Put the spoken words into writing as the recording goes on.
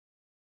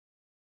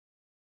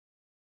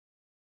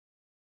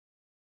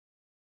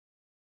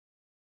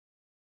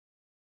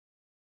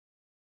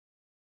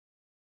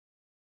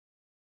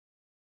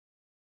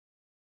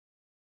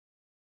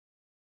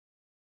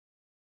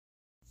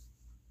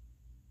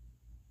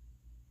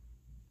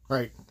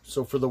Alright,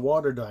 so for the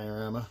water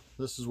diorama,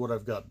 this is what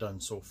I've got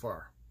done so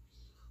far.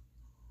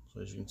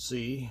 So as you can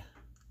see,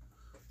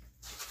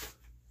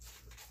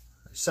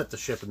 I set the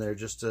ship in there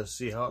just to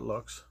see how it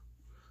looks.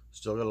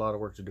 Still got a lot of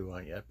work to do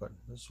on it yet, but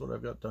this is what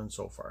I've got done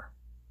so far.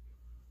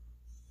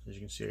 As you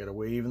can see, I got a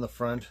wave in the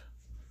front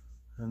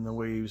and the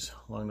waves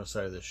along the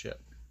side of the ship.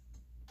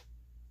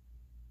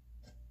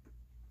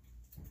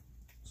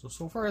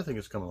 So far I think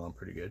it's come along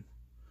pretty good.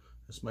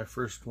 It's my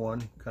first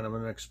one, kind of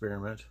an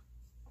experiment.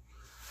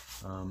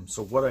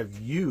 So what I've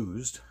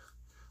used,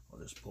 I'll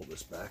just pull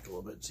this back a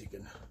little bit so you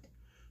can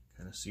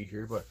kind of see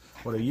here, but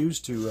what I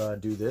used to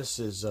do this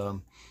is, as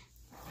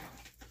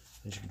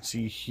you can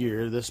see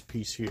here, this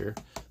piece here,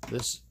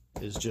 this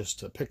is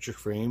just a picture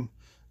frame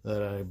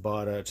that I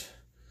bought at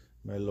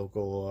my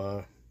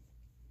local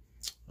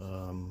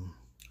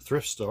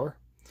thrift store.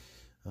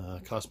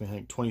 Cost me I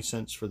think 20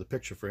 cents for the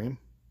picture frame.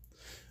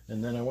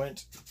 And then I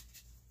went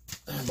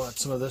and bought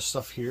some of this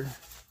stuff here.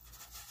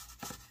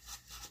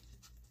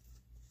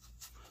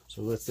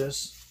 So with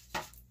this,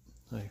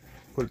 I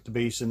put the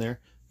base in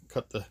there,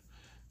 cut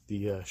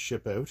the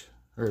ship out,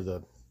 or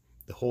the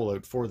hole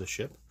out for the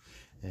ship,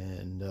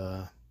 and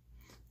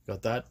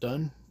got that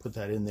done, put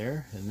that in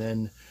there. And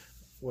then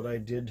what I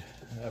did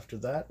after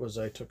that was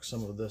I took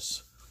some of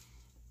this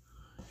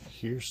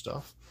here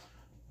stuff,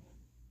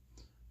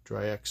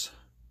 Dry X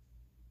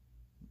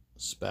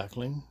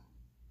spackling,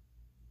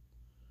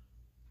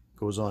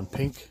 goes on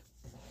pink,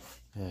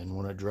 and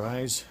when it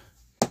dries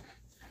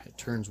it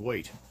turns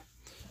white.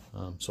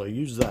 So I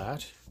use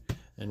that,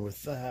 and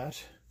with that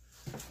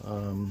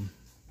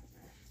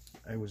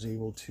I was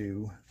able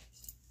to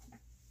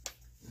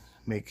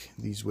make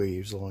these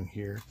waves along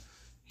here,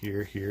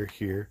 here, here,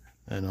 here,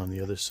 and on the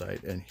other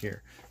side and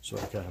here. So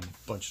I kind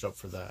of bunched up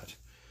for that.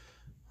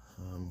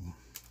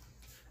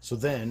 So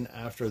then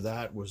after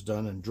that was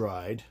done and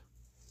dried,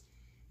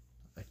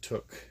 I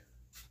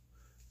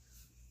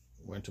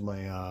went to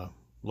my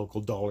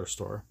local dollar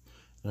store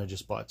and I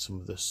just bought some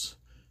of this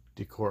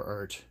Decor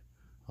Art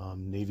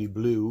navy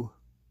blue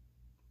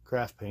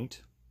craft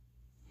paint.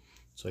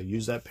 So I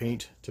used that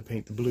paint to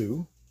paint the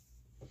blue,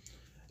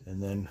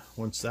 and then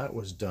once that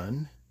was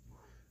done,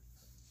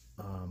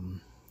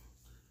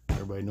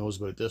 everybody knows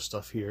about this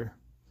stuff here,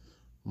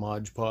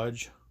 Mod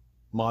Podge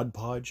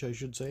I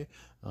should say,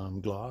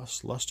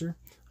 gloss luster.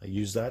 I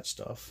used that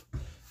stuff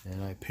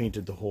and I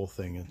painted the whole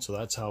thing, and so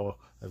that's how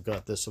I've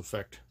got this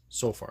effect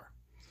so far.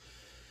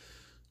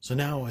 So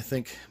now I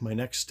think my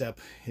next step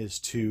is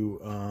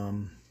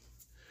to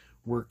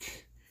work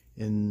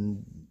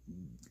in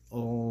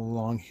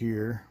along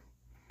here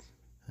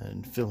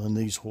and fill in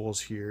these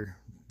holes here,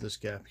 this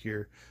gap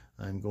here.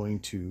 I'm going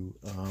to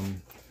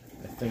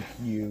I think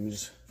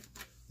use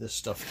this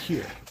stuff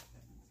here,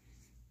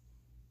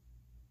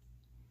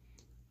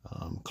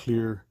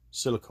 clear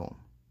silicone.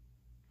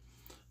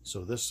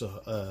 So this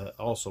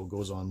also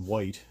goes on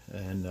white,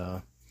 and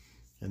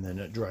then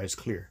it dries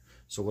clear.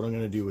 So what I'm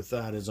going to do with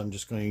that is I'm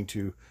just going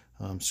to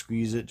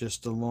squeeze it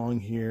just along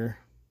here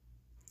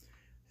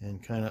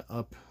and kind of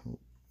up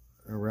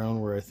around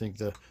where I think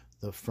the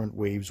front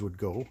waves would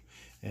go,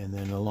 and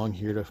then along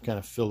here to kind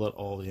of fill it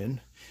all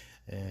in,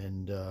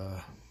 and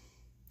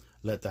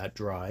let that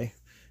dry,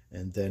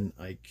 and then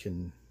I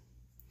can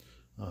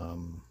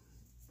come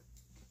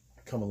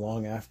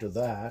along after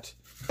that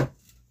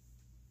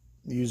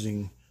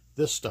using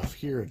this stuff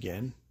here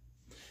again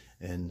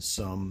and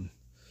some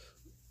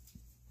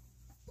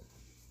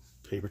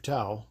paper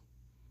towel,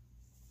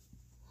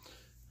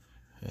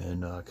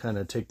 and kind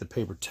of take the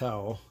paper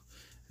towel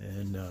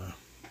and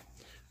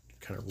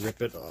kind of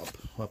rip it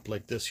up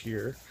like this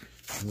here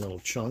in little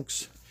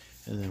chunks.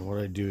 And then what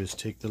I do is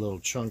take the little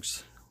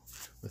chunks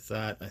with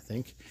that, I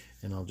think,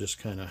 and I'll just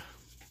kind of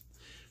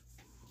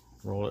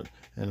roll it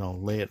and I'll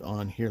lay it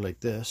on here like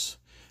this.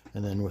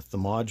 And then with the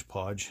Mod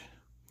Podge,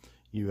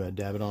 you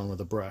dab it on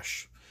with a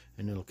brush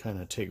and it'll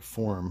kind of take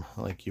form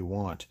like you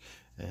want,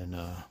 and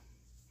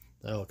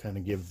that'll kind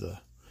of give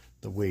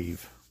the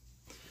wave.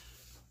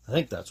 I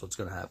think that's what's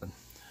going to happen.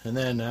 And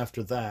then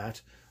after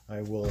that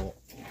I will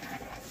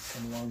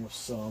come along with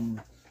some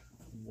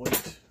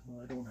white.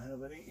 Well, I don't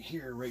have any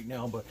here right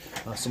now, but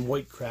some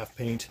white craft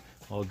paint.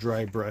 I'll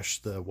dry brush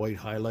the white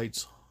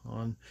highlights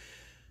on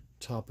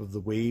top of the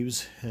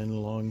waves and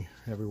along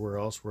everywhere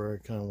else where I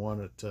kind of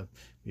want it to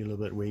be a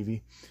little bit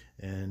wavy,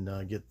 and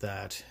get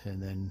that,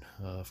 and then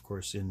of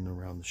course in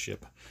around the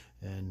ship,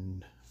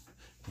 and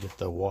get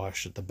the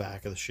wash at the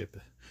back of the ship,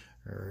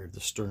 or the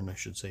stern I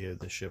should say, of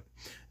the ship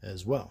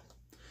as well.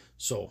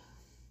 So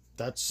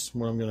that's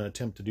what I'm going to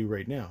attempt to do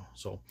right now.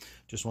 So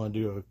just want to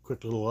do a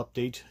quick little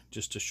update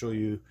just to show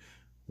you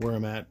where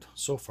I'm at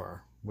so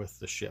far with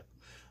the ship.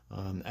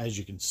 As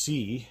you can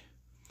see,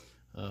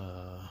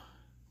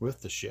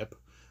 with the ship,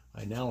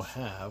 I now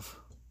have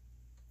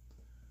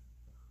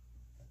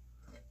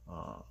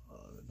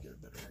get a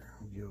better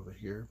view of it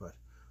here, but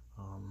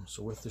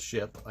so with the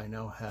ship I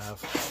now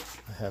have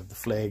the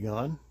flag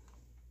on,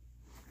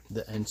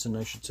 the ensign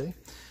I should say.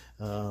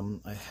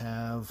 I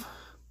have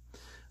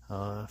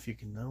If you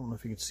can, I don't know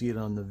if you can see it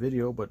on the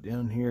video, but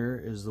down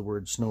here is the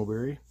word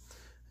Snowberry,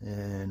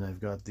 and I've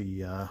got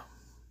the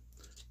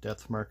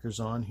depth markers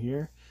on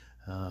here.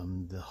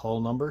 The hull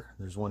number,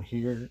 there's one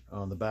here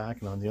on the back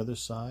and on the other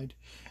side,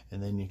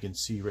 and then you can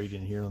see right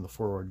in here on the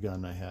forward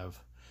gun I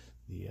have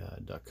the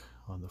duck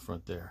on the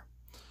front there.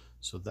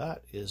 So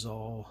that is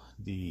all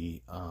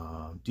the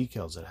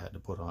decals that I had to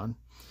put on.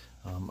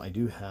 I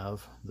do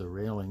have the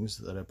railings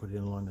that I put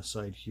in along the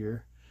side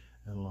here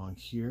and along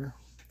here,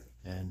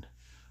 and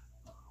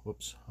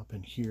whoops, up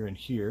in here and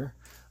here.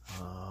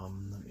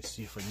 Let me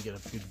see if I can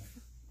get a good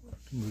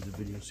move the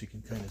video so you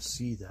can kind of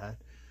see that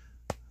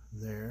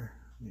there.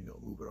 Maybe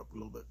I'll move it up a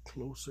little bit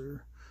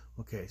closer.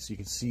 Okay, so you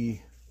can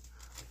see,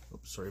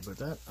 oops, sorry about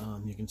that.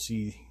 You can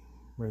see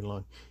right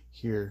along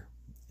here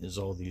is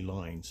all the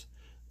lines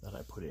that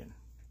I put in.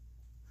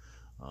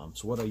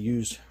 So what I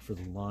used for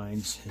the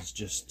lines is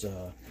just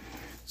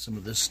some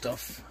of this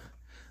stuff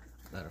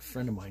that a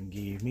friend of mine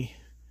gave me.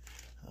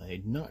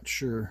 I'm not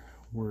sure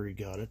where he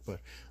got it, but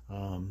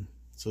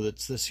so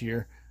that's this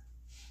here,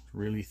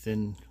 really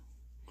thin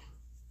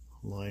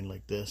line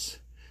like this.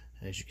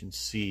 As you can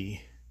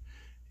see,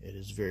 it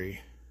is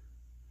very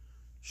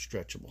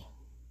stretchable.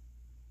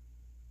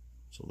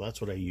 So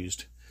that's what I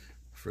used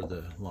for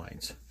the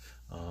lines.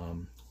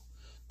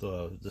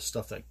 The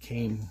stuff that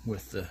came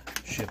with the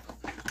ship,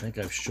 I think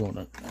I've shown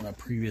it on a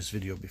previous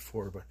video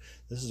before, but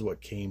this is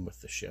what came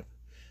with the ship.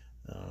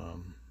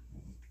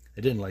 I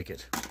didn't like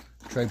it.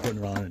 I tried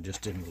putting it on, it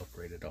just didn't look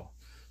right at all.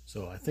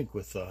 So I think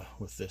with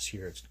this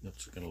here, it's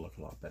going to look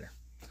a lot better.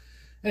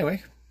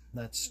 Anyway,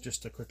 that's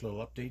just a quick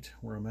little update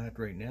where I'm at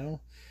right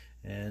now,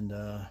 and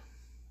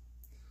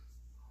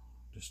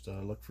just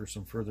look for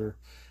some further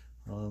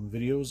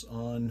videos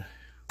on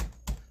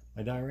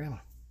my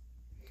diorama.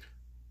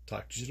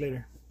 Talk to you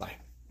later.